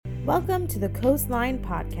Welcome to the Coastline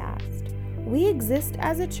Podcast. We exist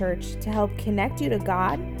as a church to help connect you to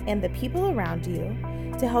God and the people around you,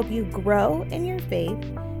 to help you grow in your faith,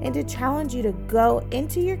 and to challenge you to go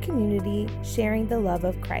into your community sharing the love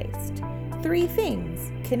of Christ. 3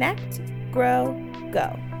 things: connect, grow,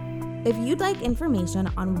 go. If you'd like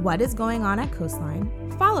information on what is going on at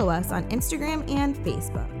Coastline, follow us on Instagram and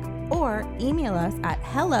Facebook, or email us at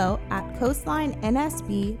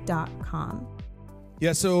hello@coastlinensb.com.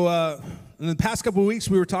 Yeah, so in the past couple of weeks,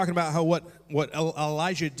 we were talking about how what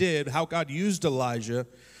Elijah did, how God used Elijah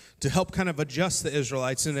to help kind of adjust the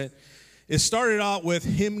Israelites. And it started out with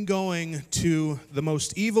him going to the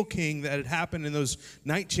most evil king that had happened in those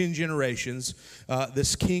 19 generations,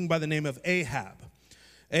 this king by the name of Ahab.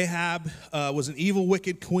 Ahab was an evil,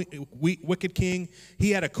 wicked king. He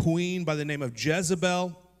had a queen by the name of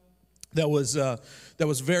Jezebel that was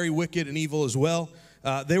very wicked and evil as well.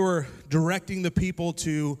 They were directing the people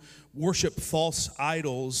to worship false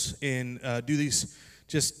idols and do these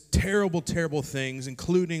just terrible, terrible things,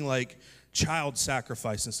 including like child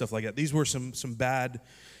sacrifice and stuff like that. These were some bad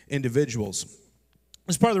individuals.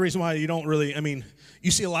 That's part of the reason why you don't really, you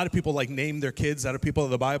see a lot of people like name their kids out of people of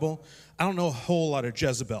the Bible. I don't know a whole lot of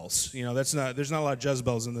Jezebels. There's not a lot of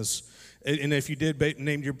Jezebels in this. And if you did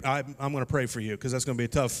name I'm going to pray for you, because that's going to be a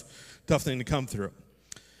tough thing to come through.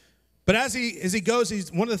 But as he goes,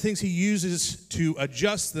 one of the things he uses to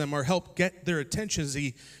adjust them or help get their attention is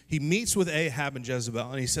he meets with Ahab and Jezebel,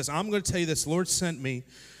 and he says, I'm going to tell you this. The Lord sent me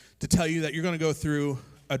to tell you that you're going to go through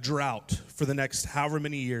a drought for the next however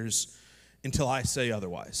many years until I say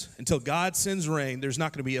otherwise. Until God sends rain, there's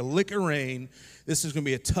not going to be a lick of rain. This is going to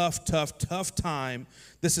be a tough time.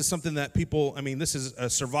 This is something that people, this is a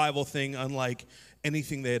survival thing unlike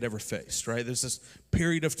anything they had ever faced, right? There's this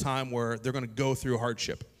period of time where they're going to go through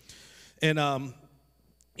hardship. And,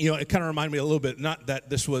 it kind of reminded me a little bit, not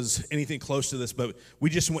that this was anything close to this, but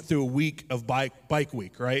we just went through a week of bike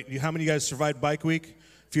week, right? How many of you guys survived bike week?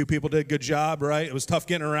 A few people did. Good job, right? It was tough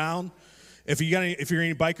getting around. If you're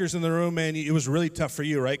any bikers in the room, man, it was really tough for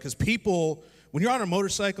you, right? Because people, when you're on a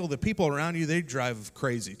motorcycle, the people around you, they drive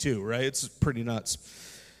crazy too, right? It's pretty nuts.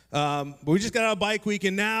 But we just got out of bike week,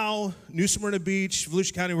 and now New Smyrna Beach,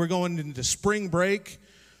 Volusia County, we're going into spring break.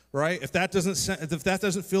 Right? If that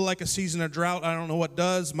doesn't feel like a season of drought, I don't know what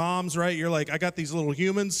does. Moms, right? You're like, I got these little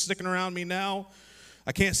humans sticking around me now.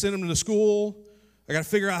 I can't send them to school. I got to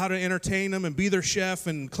figure out how to entertain them and be their chef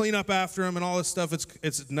and clean up after them and all this stuff.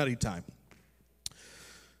 It's nutty time.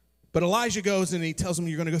 But Elijah goes and he tells them,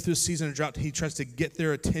 you're going to go through a season of drought. He tries to get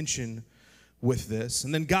their attention with this.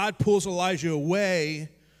 And then God pulls Elijah away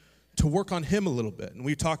to work on him a little bit. And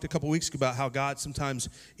we talked a couple weeks ago about how God sometimes,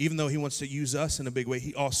 even though he wants to use us in a big way,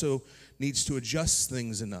 he also needs to adjust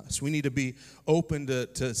things in us. We need to be open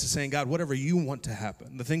to saying, God, whatever you want to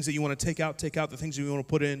happen. The things that you want to take out. The things that you want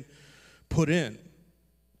to put in.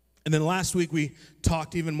 And then last week we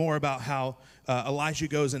talked even more about how Elijah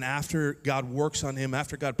goes, and after God works on him,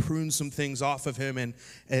 after God prunes some things off of him, and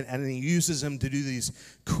he uses him to do these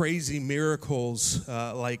crazy miracles,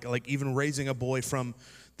 like even raising a boy from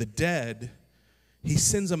the dead, he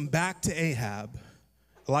sends him back to Ahab.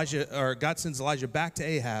 God sends Elijah back to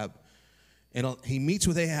Ahab, and he meets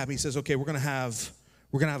with Ahab. He says, "Okay, we're gonna have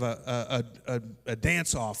a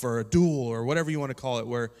dance off or a duel or whatever you want to call it,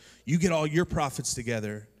 where you get all your prophets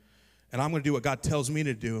together, and I'm going to do what God tells me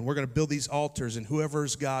to do, and we're going to build these altars, and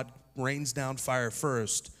whoever's God rains down fire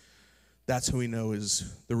first, that's who we know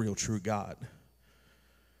is the real true God."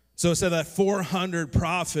 So it said that 400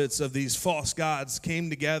 prophets of these false gods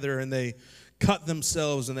came together, and they cut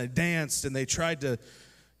themselves, and they danced, and they tried to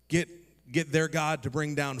get their God to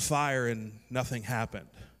bring down fire, and nothing happened.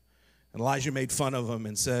 And Elijah made fun of them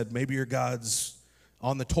and said, maybe your God's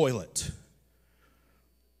on the toilet.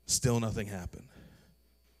 Still nothing happened.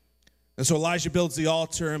 And so Elijah builds the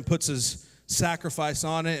altar and puts his sacrifice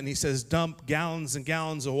on it, and he says, dump gallons and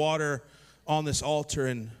gallons of water on this altar,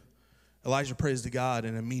 and Elijah prays to God,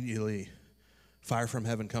 and immediately fire from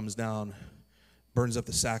heaven comes down, burns up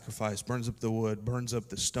the sacrifice, burns up the wood, burns up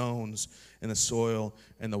the stones and the soil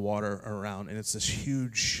and the water around. And it's this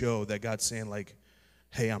huge show that God's saying, like,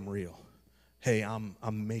 hey, I'm real. Hey, I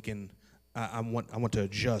want to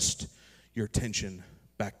adjust your attention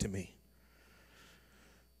back to me.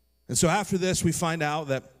 And so after this, we find out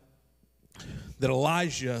that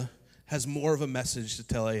Elijah has more of a message to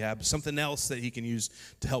tell Ahab, something else that he can use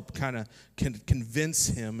to help kind of convince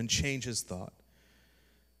him and change his thought.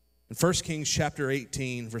 In 1 Kings chapter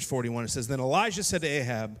 18, verse 41, it says, then Elijah said to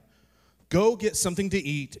Ahab, go get something to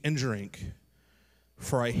eat and drink,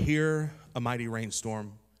 for I hear a mighty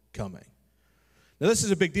rainstorm coming. Now, this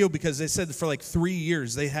is a big deal because they said for like 3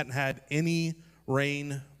 years they hadn't had any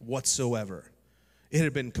rain whatsoever. It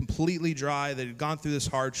had been completely dry. They had gone through this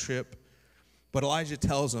hardship. But Elijah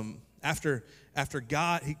tells them, after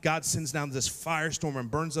God sends down this firestorm and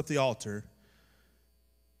burns up the altar,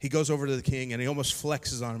 he goes over to the king and he almost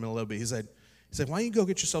flexes on him a little bit. He said, why don't you go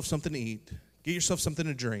get yourself something to eat? Get yourself something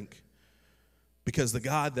to drink. Because the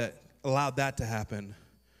God that allowed that to happen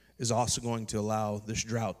is also going to allow this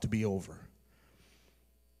drought to be over.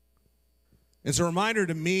 It's a reminder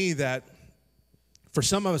to me that for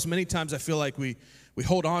some of us, many times I feel like we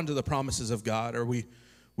hold on to the promises of God, or we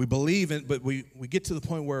believe in, but we get to the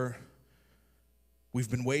point where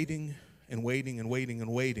we've been waiting and waiting and waiting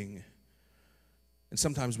and waiting, and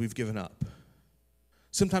sometimes we've given up.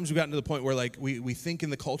 Sometimes we've gotten to the point where like we think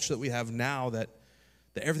in the culture that we have now that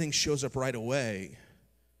everything shows up right away.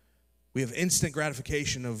 We have instant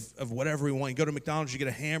gratification of whatever we want. You go to McDonald's, you get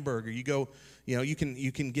a hamburger. You go, you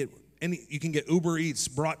can get Uber Eats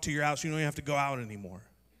brought to your house. You don't even have to go out anymore.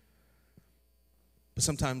 But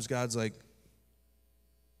sometimes God's like,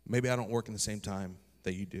 maybe I don't work in the same time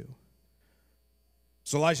that you do.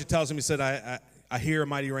 So Elijah tells him, he said, I hear a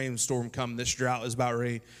mighty rainstorm come. This drought is about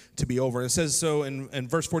ready to be over. And it says so in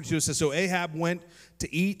verse 42, it says, so Ahab went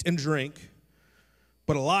to eat and drink,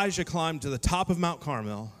 but Elijah climbed to the top of Mount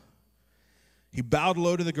Carmel. He bowed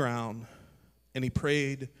low to the ground, and he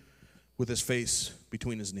prayed with his face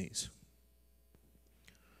between his knees.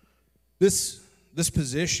 This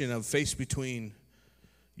position of face between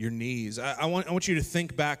your knees, I want you to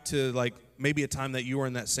think back to like maybe a time that you were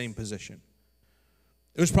in that same position.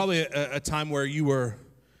 It was probably a time where you were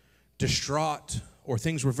distraught or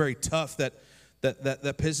things were very tough,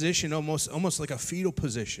 that position almost like a fetal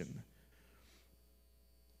position.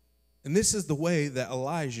 And this is the way that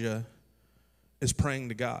Elijah is praying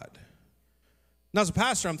to God. Now, as a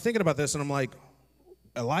pastor, I'm thinking about this, and I'm like,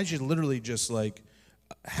 Elijah literally just like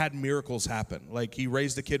had miracles happen. Like he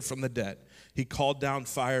raised a kid from the dead. He called down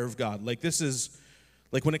fire of God. Like this is,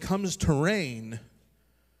 like when it comes to rain,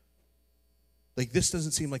 like this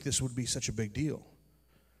doesn't seem like this would be such a big deal.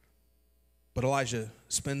 But Elijah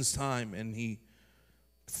spends time and he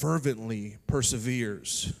fervently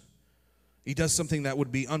perseveres. He does something that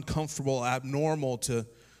would be uncomfortable, abnormal to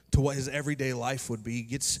what his everyday life would be.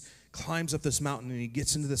 He climbs up this mountain and he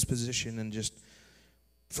gets into this position and just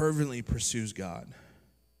fervently pursues God.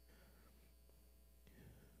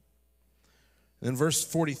 And in verse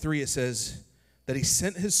 43 it says that he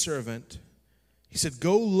sent his servant. He said,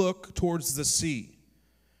 go look towards the sea.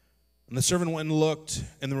 And the servant went and looked,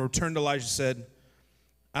 and then returned to Elijah and said,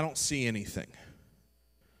 I don't see anything.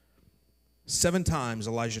 7 times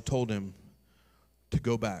Elijah told him to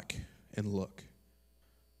go back and look.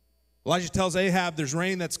 Elijah tells Ahab there's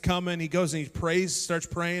rain that's coming. He goes and he starts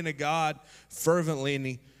praying to God fervently,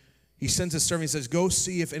 and he sends his servant. He says, go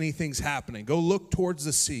see if anything's happening. Go look towards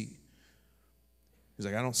the sea. He's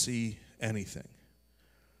like, I don't see anything.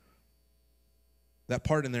 That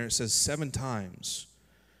part in there, it says 7 times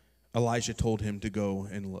Elijah told him to go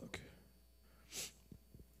and look.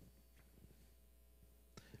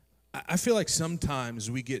 I feel like sometimes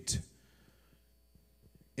we get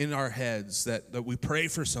in our heads that we pray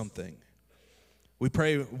for something. We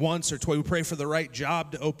pray once or twice. We pray for the right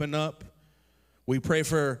job to open up. We pray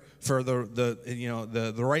for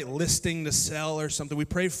the right listing to sell or something. We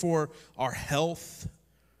pray for our health.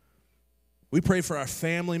 We pray for our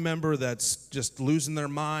family member that's just losing their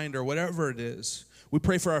mind or whatever it is. We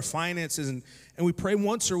pray for our finances, and we pray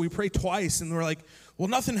once or we pray twice, and we're like, well,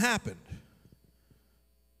 nothing happened.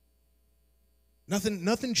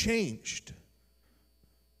 Nothing changed.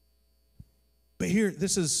 But here,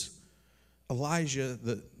 this is Elijah,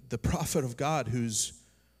 the prophet of God,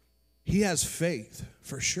 he has faith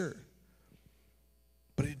for sure.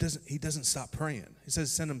 But he doesn't stop praying. He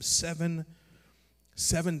says send him seven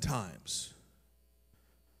times.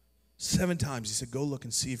 7 times he said, go look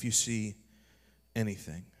and see if you see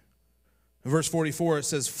anything. In verse 44 it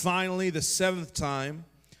says, finally the 7th time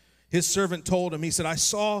his servant told him, he said, I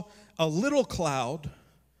saw a little cloud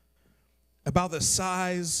about the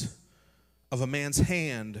size of a man's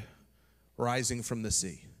hand rising from the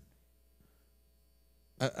sea.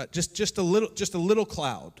 Just a little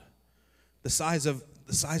cloud, the size of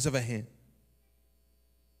a hand.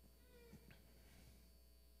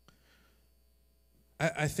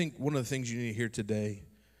 I think one of the things you need to hear today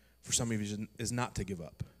for some of you is not to give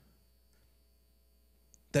up.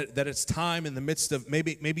 That it's time in the midst of,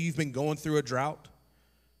 maybe you've been going through a drought.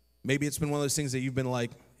 Maybe it's been one of those things that you've been like,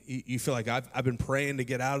 you feel like I've been praying to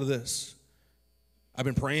get out of this. I've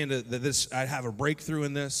been praying that I'd have a breakthrough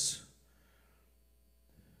in this.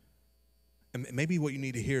 And maybe what you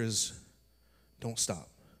need to hear is, don't stop.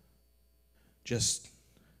 Just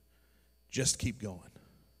keep going.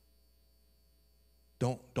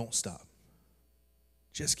 Don't stop.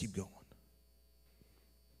 Just keep going.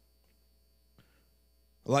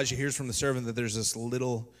 Elijah hears from the servant that there's just a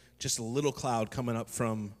little cloud coming up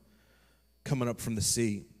from the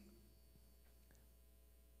sea.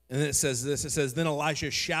 And then it says this, it says, then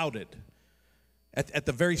Elijah shouted. At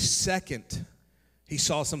the very second he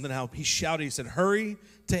saw something happen, he shouted, he said, hurry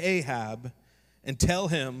to Ahab and tell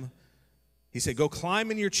him, he said, go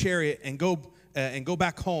climb in your chariot and go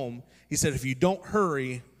back home. He said, if you don't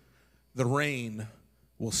hurry, the rain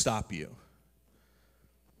will stop you.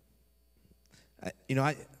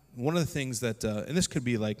 One of the things that, and this could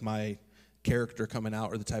be like my character coming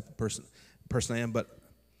out or the type of person I am, but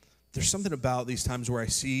there's something about these times where I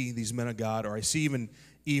see these men of God, or I see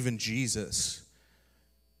even Jesus,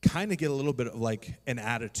 kind of get a little bit of like an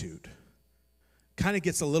attitude. Kind of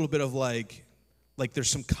gets a little bit of like there's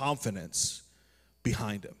some confidence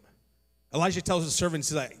behind him. Elijah tells his servants,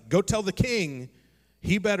 he's like, go tell the king,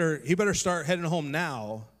 he better start heading home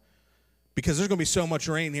now, because there's going to be so much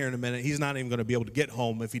rain here in a minute, he's not even going to be able to get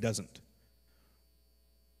home if he doesn't.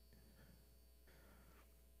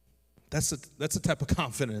 That's the type of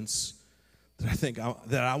confidence that I think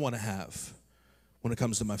that I want to have when it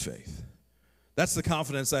comes to my faith. That's the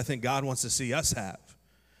confidence that I think God wants to see us have.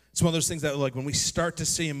 It's one of those things that, like, when we start to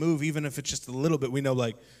see him move, even if it's just a little bit, we know,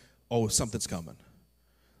 like, oh, something's coming.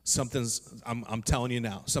 I'm telling you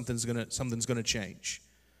now, something's gonna change.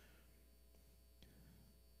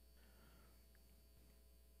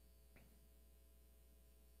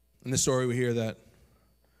 In this story, we hear that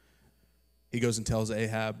he goes and tells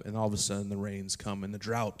Ahab, and all of a sudden the rains come, and the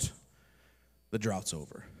drought's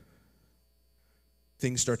over.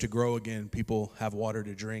 Things start to grow again. People have water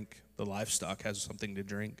to drink. The livestock has something to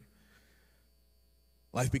drink.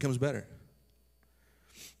 Life becomes better.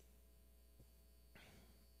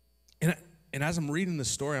 And as I'm reading this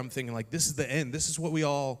story, I'm thinking, like, this is the end. This is what we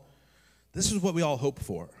all hope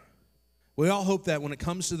for. We all hope that when it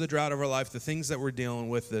comes to the drought of our life, the things that we're dealing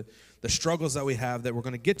with, the struggles that we have, that we're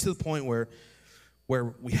going to get to the point where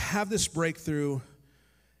we have this breakthrough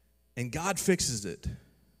and God fixes it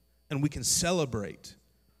and we can celebrate.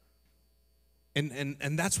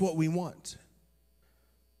 And that's what we want.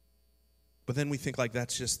 But then we think, like,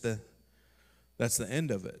 that's the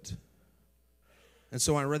end of it. And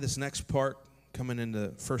so when I read this next part coming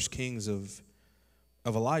into 1 Kings of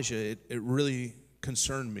Elijah, it really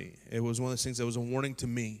concerned me. It was one of those things that was a warning to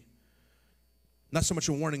me. Not so much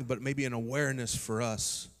a warning, but maybe an awareness for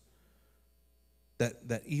us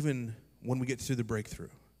that even when we get through the breakthrough,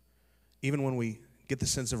 even when we get the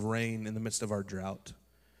sense of rain in the midst of our drought,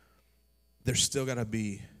 there's still got to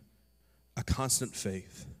be a constant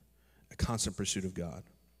faith, a constant pursuit of God.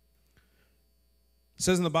 It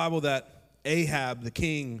says in the Bible that Ahab, the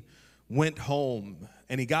king, went home,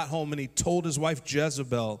 and he got home and he told his wife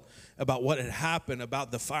Jezebel about what had happened,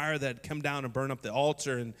 about the fire that had come down and burned up the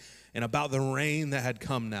altar, and about the rain that had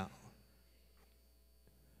come now.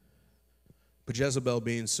 But Jezebel,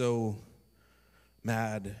 being so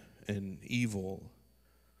mad and evil,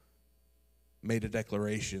 made a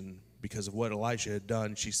declaration because of what Elijah had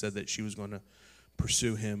done. She said that she was going to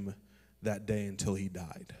pursue him that day until he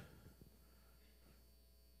died.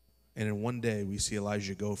 And in one day, we see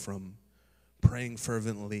Elijah go from praying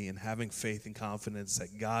fervently and having faith and confidence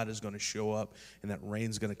that God is going to show up and that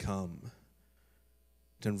rain's going to come.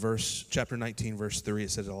 In chapter 19, verse 3,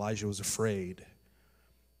 it says Elijah was afraid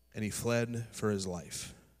and he fled for his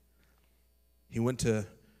life. He went to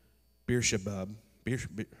Beersheba,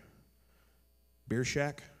 Beer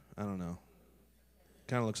Shack? I don't know.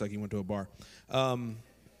 Kind of looks like he went to a bar.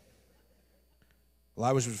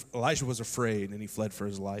 Elijah was afraid, and he fled for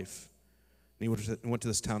his life. And he went to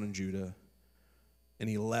this town in Judah, and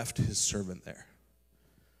he left his servant there.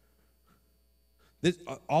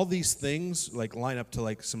 All these things like line up to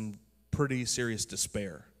like some pretty serious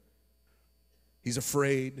despair. He's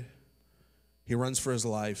afraid. He runs for his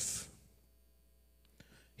life.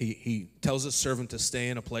 He tells his servant to stay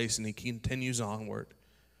in a place, and he continues onward.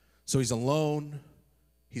 So he's alone.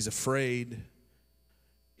 He's afraid.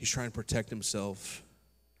 He's trying to protect himself.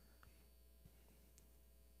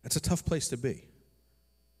 That's a tough place to be.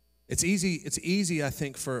 It's easy, I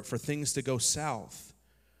think, for things to go south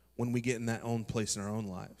when we get in that own place in our own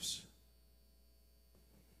lives.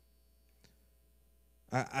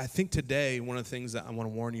 I think today one of the things that I want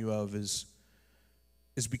to warn you of is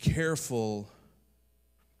be careful.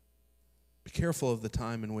 Be careful of the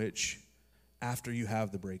time in which after you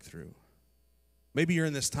have the breakthrough. Maybe you're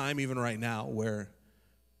in this time even right now where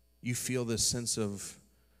you feel this sense of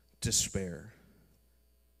despair.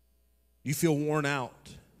 You feel worn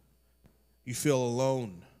out. You feel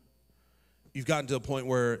alone. You've gotten to a point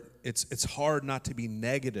where it's hard not to be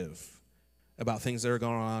negative about things that are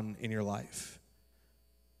going on in your life.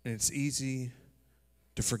 And it's easy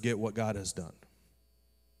to forget what God has done.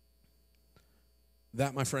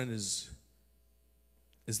 That, my friend, is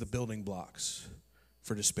the building blocks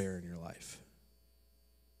for despair in your life.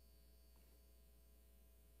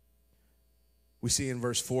 We see in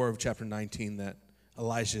verse 4 of chapter 19 that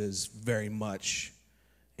Elijah is very much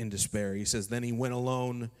in despair. He says, "Then he went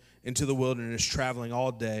alone into the wilderness, traveling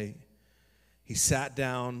all day. He sat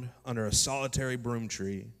down under a solitary broom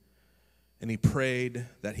tree, and he prayed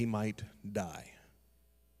that he might die.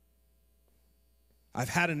 'I've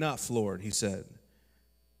had enough, Lord,' he said.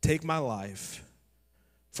 'Take my life,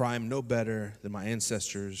 for I am no better than my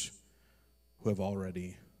ancestors who have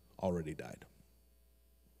already died.'"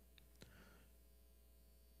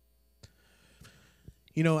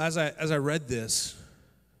 You know, as I read this,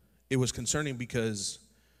 it was concerning because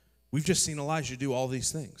we've just seen Elijah do all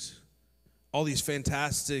these things, all these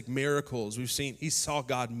fantastic miracles. He saw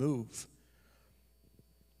God move.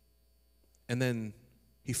 And then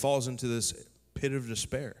he falls into this pit of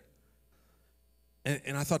despair.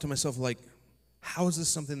 And I thought to myself, like, how is this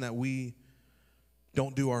something that we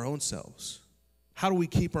don't do our own selves? How do we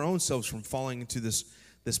keep our own selves from falling into this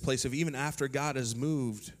place of, even after God has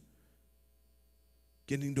moved,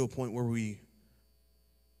 getting to a point where we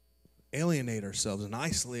alienate ourselves and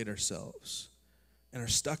isolate ourselves and are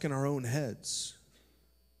stuck in our own heads?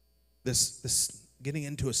 This getting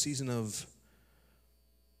into a season of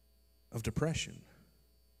depression.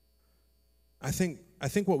 I think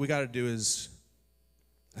what we got to do is,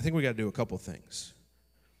 I think we got to do a couple things.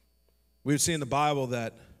 We would see in the Bible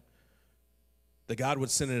that God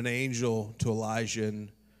would send an angel to Elijah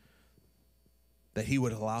and that he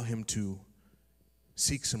would allow him to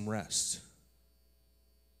seek some rest.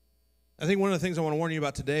 I think one of the things I want to warn you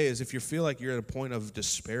about today is, if you feel like you're at a point of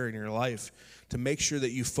despair in your life, to make sure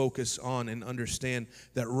that you focus on and understand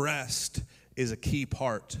that rest is a key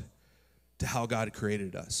part to how God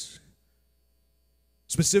created us.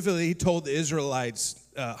 Specifically, he told the Israelites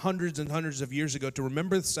hundreds and hundreds of years ago to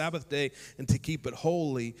remember the Sabbath day and to keep it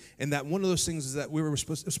holy, and that one of those things is that it was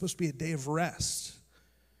supposed to be a day of rest.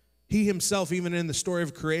 He himself, even in the story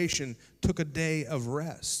of creation, took a day of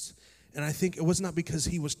rest. And I think it was not because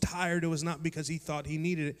he was tired, it was not because he thought he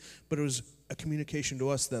needed it, but it was a communication to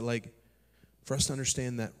us that, like, for us to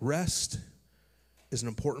understand that rest is an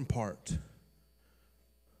important part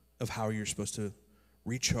of how you're supposed to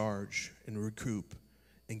recharge and recoup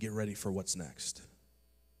and get ready for what's next.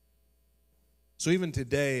 So even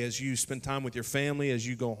today, as you spend time with your family, as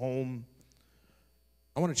you go home,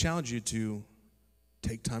 I want to challenge you to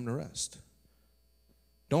take time to rest.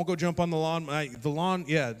 Don't go jump on the lawn. The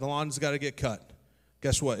lawn's got to get cut.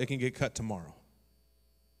 Guess what? It can get cut tomorrow.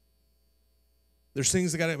 There's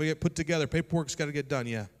things that got to get put together. Paperwork's got to get done,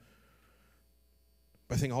 yeah.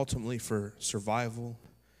 But I think ultimately for survival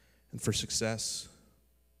and for success,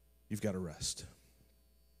 you've got to rest.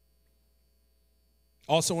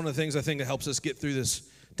 Also, one of the things I think that helps us get through this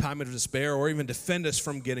time of despair, or even defend us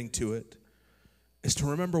from getting to it, is to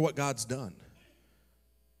remember what God's done.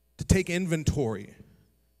 To take inventory.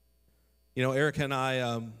 You know, Erica and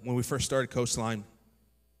I, when we first started Coastline,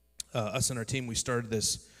 us and our team, we started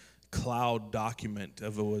this cloud document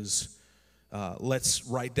of, it was, let's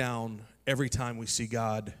write down every time we see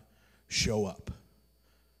God show up.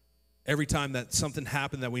 Every time that something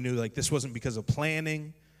happened that we knew, like, this wasn't because of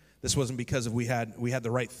planning. This wasn't because we had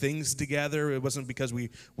the right things together. It wasn't because we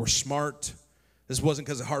were smart. This wasn't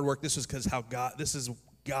because of hard work. This was because this is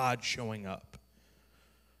God showing up.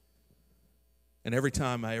 And every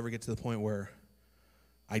time I ever get to the point where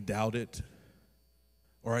I doubt it,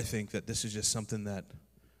 or I think that this is just something that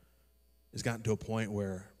has gotten to a point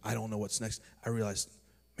where I don't know what's next, I realize,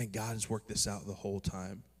 man, God has worked this out the whole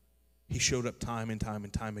time. He showed up time and time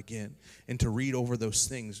and time again. And to read over those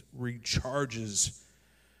things recharges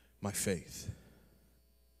my faith.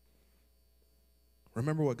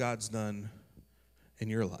 Remember what God's done in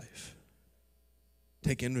your life.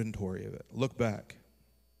 Take inventory of it. Look back.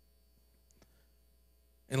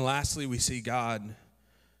 And lastly, we see God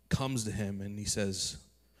comes to him and he says,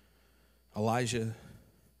 Elijah,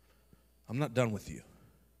 I'm not done with you.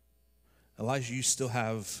 Elijah, you still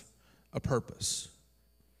have a purpose.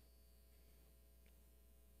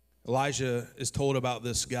 Elijah is told about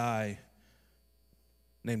this guy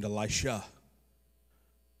named Elisha.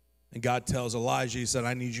 And God tells Elijah, he said,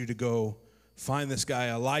 I need you to go find this guy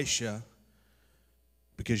Elisha,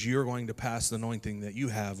 because you're going to pass the anointing that you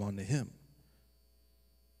have on to him.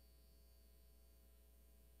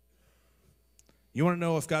 You want to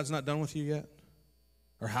know if God's not done with you yet?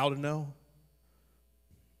 Or how to know?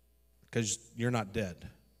 Because you're not dead.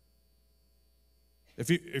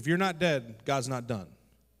 If you're not dead, God's not done.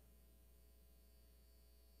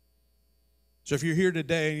 So if you're here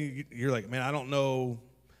today, you're like, man, I don't know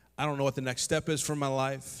what the next step is for my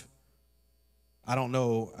life. I don't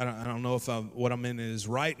know if what I'm in is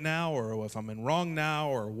right now, or if I'm in wrong now,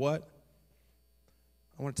 or what.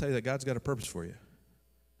 I want to tell you that God's got a purpose for you.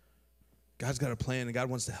 God's got a plan, and God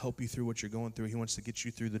wants to help you through what you're going through. He wants to get you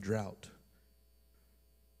through the drought.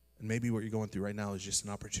 And maybe what you're going through right now is just an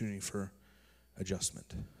opportunity for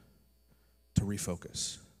adjustment, to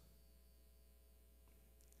refocus.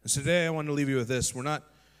 And so today I want to leave you with this. We're not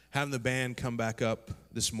having the band come back up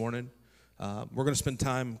this morning. We're going to spend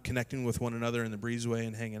time connecting with one another in the breezeway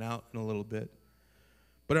and hanging out in a little bit.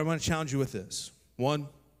 But I want to challenge you with this. One,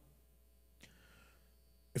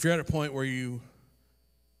 if you're at a point where you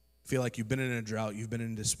feel like you've been in a drought, you've been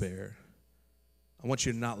in despair, I want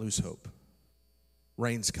you to not lose hope.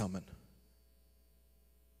 Rain's coming.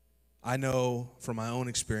 I know from my own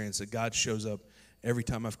experience that God shows up every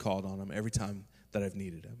time I've called on him, every time that I've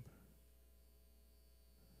needed him.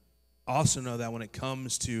 I also know that when it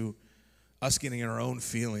comes to us getting in our own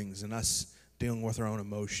feelings and us dealing with our own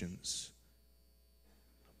emotions,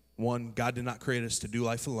 one, God did not create us to do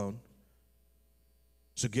life alone.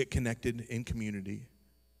 So get connected in community.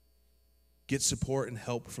 Get support and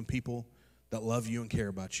help from people that love you and care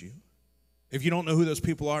about you. If you don't know who those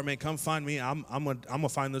people are, man, come find me. I'm gonna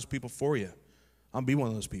find those people for you. I'll be one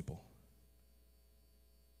of those people.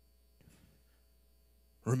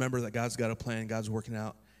 Remember that God's got a plan, God's working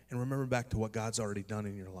out, and remember back to what God's already done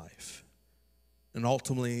in your life. And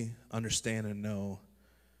ultimately understand and know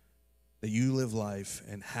that you live life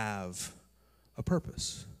and have a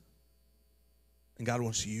purpose. And God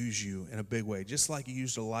wants to use you in a big way, just like he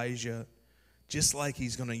used Elijah, just like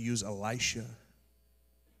he's going to use Elisha.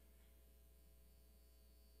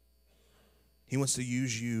 He wants to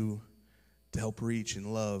use you to help reach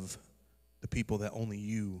and love the people that only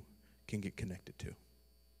you can get connected to.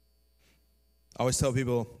 I always tell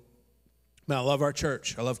people, man, I love our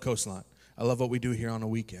church. I love Coastline. I love what we do here on a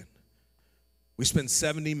weekend. We spend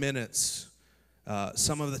 70 minutes,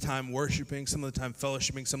 some of the time worshiping, some of the time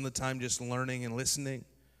fellowshipping, some of the time just learning and listening.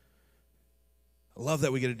 I love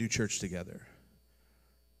that we get to do church together.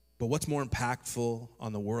 But what's more impactful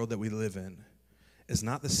on the world that we live in is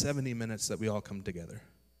not the 70 minutes that we all come together.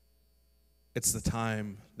 It's the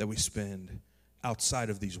time that we spend outside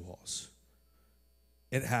of these walls.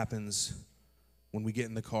 It happens when we get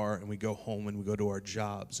in the car and we go home and we go to our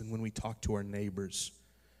jobs and when we talk to our neighbors,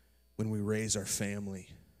 when we raise our family.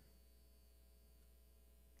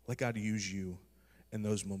 Let God use you in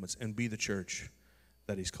those moments and be the church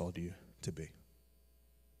that he's called you to be.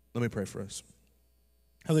 Let me pray for us.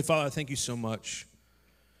 Heavenly Father, I thank you so much,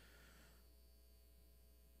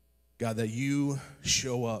 God, that you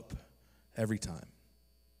show up every time.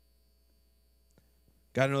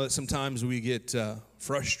 God, I know that sometimes we get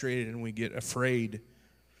frustrated and we get afraid.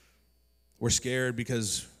 We're scared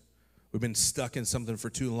because we've been stuck in something for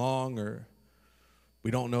too long, or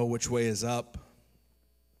we don't know which way is up.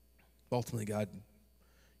 Ultimately, God,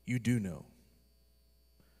 you do know.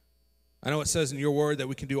 I know it says in your word that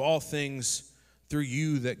we can do all things through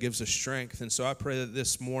you that gives us strength. And so I pray that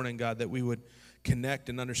this morning, God, that we would connect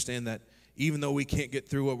and understand that even though we can't get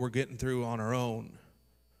through what we're getting through on our own,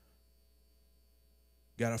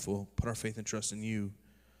 God, if we'll put our faith and trust in you,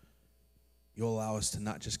 you'll allow us to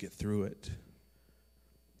not just get through it,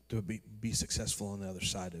 to be successful on the other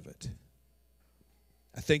side of it.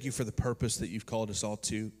 I thank you for the purpose that you've called us all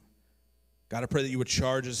to. God, I pray that you would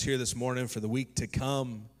charge us here this morning for the week to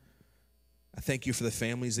come. I thank you for the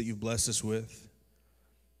families that you've blessed us with.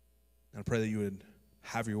 And I pray that you would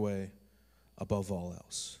have your way above all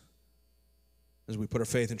else. As we put our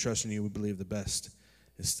faith and trust in you, we believe the best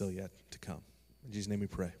is still yet to come. In Jesus' name we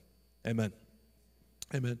pray. Amen.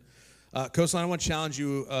 Amen. Coastline, I want to challenge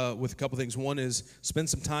you with a couple things. One is spend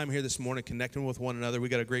some time here this morning connecting with one another. We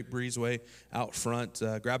got a great breezeway out front.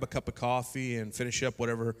 Grab a cup of coffee and finish up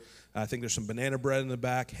whatever. I think there's some banana bread in the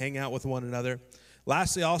back. Hang out with one another.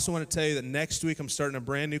 Lastly, I also want to tell you that next week I'm starting a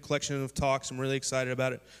brand new collection of talks. I'm really excited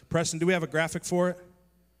about it. Preston, do we have a graphic for it?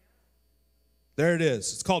 There it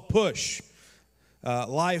is. It's called Push,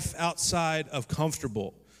 Life Outside of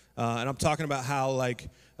Comfortable. And I'm talking about how,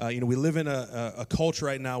 we live in a culture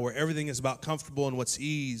right now where everything is about comfortable and what's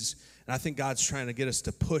ease. And I think God's trying to get us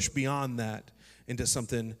to push beyond that into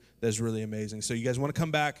something that's really amazing. So you guys want to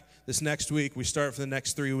come back this next week. We start for the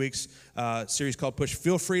next 3 weeks, series called Push.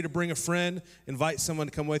 Feel free to bring a friend, invite someone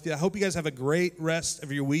to come with you. I hope you guys have a great rest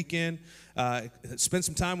of your weekend. Spend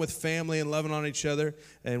some time with family and loving on each other,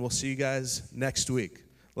 and we'll see you guys next week.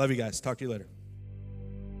 Love you guys. Talk to you later.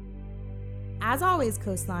 As always,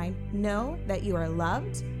 Coastline, know that you are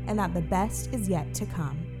loved and that the best is yet to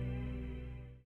come.